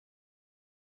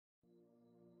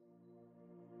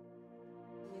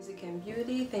Music and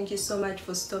Beauty. Thank you so much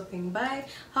for stopping by.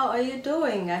 How are you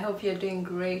doing? I hope you're doing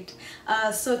great.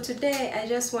 So today I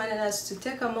just wanted us to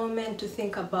take a moment to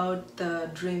think about the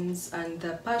dreams and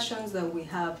the passions that we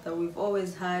have, that we've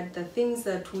always had, the things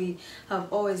that we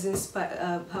have always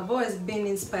been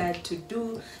inspired to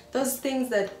do, those things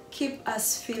that keep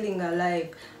us feeling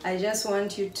alive. I just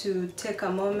want you to take a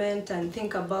moment and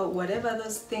think about whatever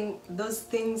those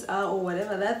things are, or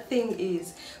whatever that thing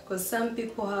is, because some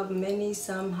people have many,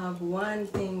 some have one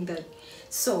thing. That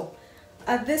so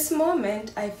at this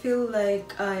moment I feel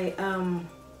like I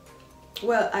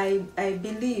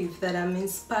believe that I'm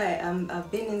inspired.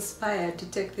 I've been inspired to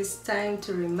take this time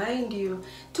to remind you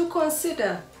to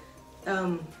consider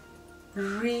to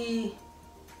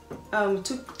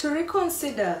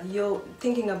reconsider your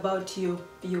thinking about your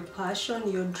passion,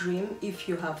 your dream, if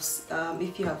you have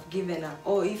given up,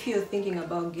 or if you're thinking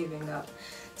about giving up.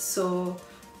 So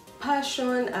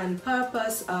passion and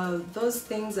purpose, those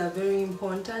things are very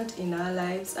important in our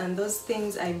lives, and those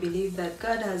things I believe that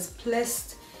God has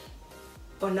placed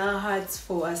on our hearts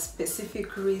for a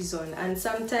specific reason. And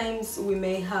sometimes we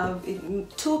may have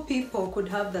two people could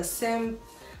have the same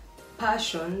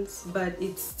passions, but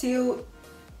it's still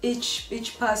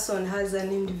each person has an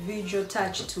individual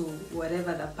touch to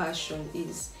whatever the passion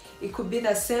is. It could be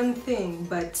the same thing,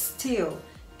 but still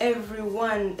every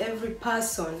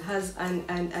person has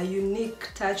a unique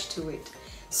touch to it.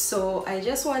 So I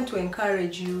just want to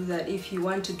encourage you that if you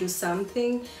want to do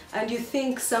something and you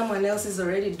think someone else is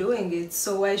already doing it,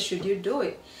 so why should you do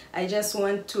it? I just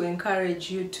want to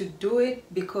encourage you to do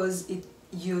it because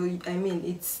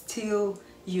it's still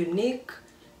unique.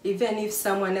 Even if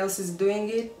someone else is doing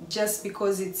it, just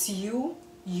because it's you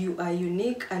are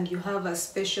unique and you have a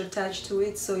special touch to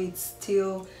it, so it's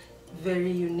still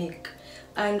very unique.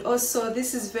 And also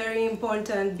this is very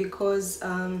important because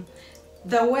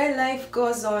the way life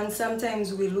goes on,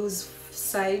 sometimes we lose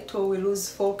sight or we lose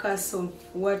focus of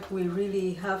what we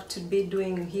really have to be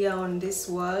doing here on this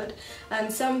world.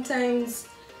 And sometimes,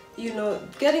 you know,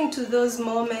 getting to those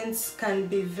moments can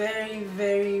be very,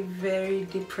 very, very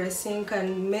depressing,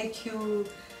 can make you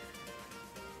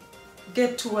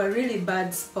get to a really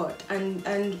bad spot.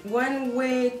 And one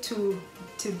way to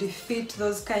defeat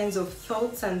those kinds of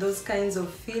thoughts and those kinds of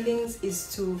feelings is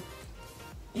to,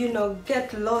 you know,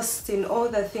 get lost in all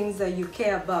the things that you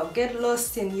care about, get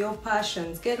lost in your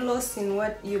passions, get lost in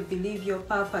what you believe your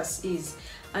purpose is,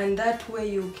 and that way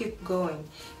you keep going.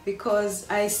 Because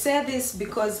I say this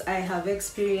because I have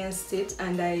experienced it,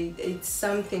 and it's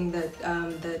something that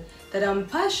that I'm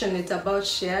passionate about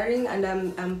sharing, and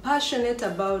I'm passionate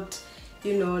about,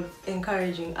 you know,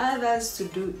 encouraging others to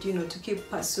do, you know, to keep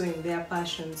pursuing their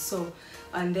passions. So,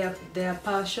 and their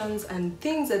passions and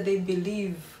things that they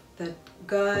believe that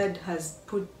God has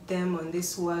put them on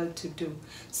this world to do.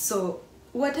 So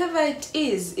whatever it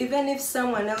is, even if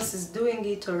someone else is doing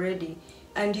it already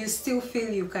and you still feel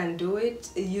you can do it,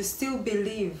 you still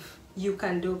believe you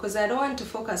can do, because I don't want to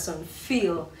focus on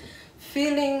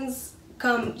feelings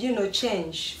come, you know,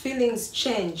 change, feelings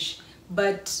change,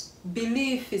 but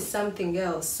belief is something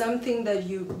else, something that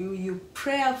you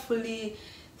prayerfully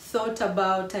thought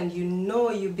about, and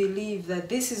you believe that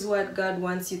this is what God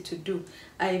wants you to do.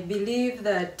 I believe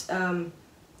that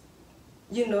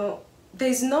you know,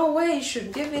 there's no way you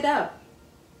should give it up.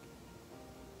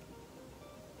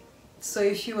 So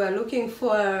if you are looking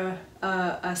for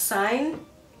a sign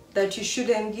that you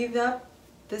shouldn't give up,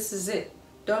 this is it.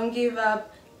 Don't give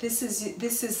up. This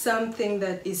is something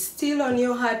that is still on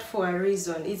your heart for a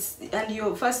reason.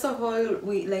 First of all,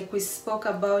 we spoke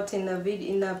about in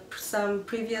some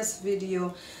previous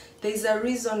video, there's a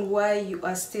reason why you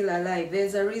are still alive.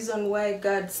 There's a reason why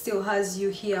God still has you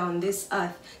here on this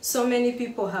earth. So many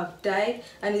people have died,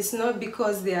 and it's not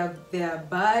because they are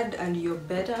bad and you're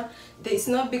better. It's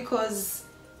not because,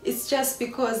 it's just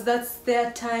because that's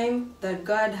their time that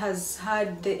God has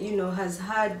had, has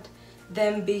had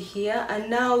them be here, and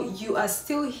now you are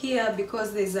still here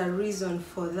because there's a reason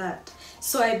for that.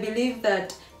 So I believe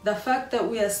that the fact that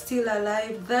we are still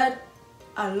alive, that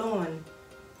alone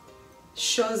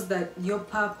shows that your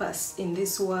purpose in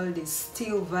this world is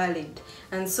still valid.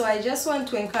 And so I just want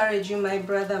to encourage you, my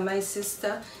brother, my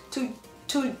sister, to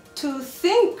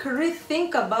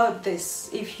rethink about this.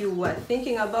 If you were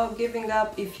thinking about giving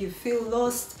up, if you feel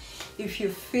lost, if you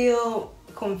feel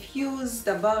confused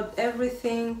about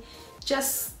everything,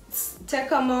 just take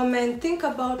a moment, think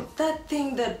about that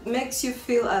thing that makes you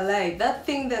feel alive, that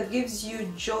thing that gives you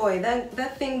joy,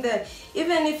 that thing that,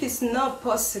 even if it's not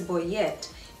possible yet,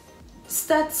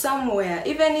 start somewhere.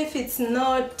 Even if it's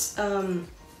not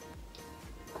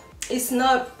it's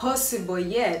not possible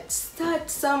yet, start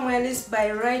somewhere, at least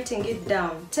by writing it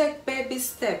down. Take baby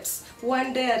steps,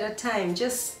 one day at a time.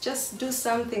 Just do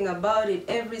something about it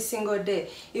every single day.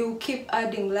 It will keep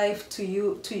adding life to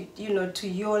you, to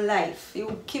your life. It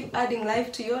will keep adding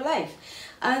life to your life.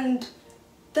 And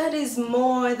that is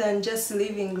more than just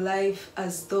living life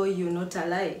as though you're not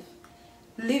alive.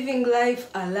 Living life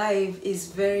alive is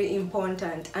very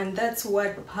important, and that's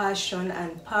what passion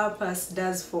and purpose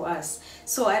does for us.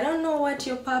 So I don't know what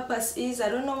your purpose is, I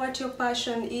don't know what your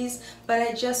passion is, but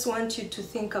I just want you to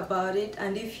think about it.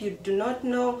 And if you do not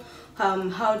know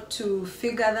how to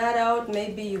figure that out,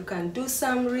 maybe you can do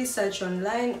some research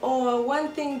online. Or one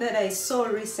thing that I saw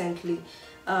recently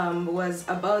was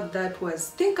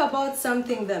think about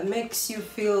something that makes you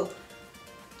feel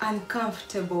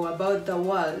uncomfortable about the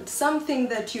world, something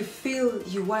that you feel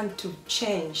you want to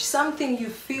change, something you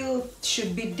feel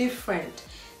should be different.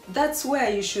 That's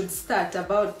where you should start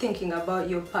about thinking about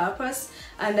your purpose.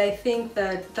 And I think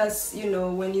that's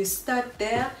when you start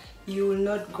there, you will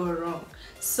not go wrong.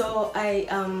 So I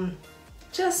am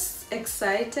just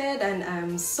excited, and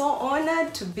I'm so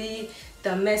honored to be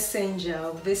the messenger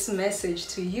of this message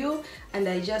to you. And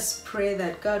I just pray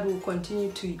that God will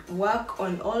continue to work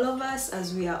on all of us,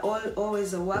 as we are all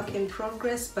always a work in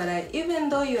progress. But even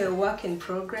though you're a work in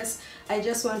progress, I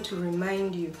just want to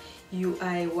remind you, you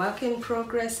are a work in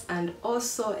progress and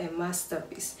also a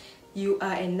masterpiece. You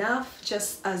are enough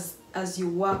just as you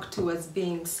work towards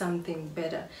being something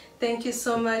better. Thank you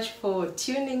so much for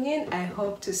tuning in. I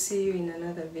hope to see you in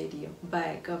another video.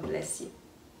 Bye. God bless you.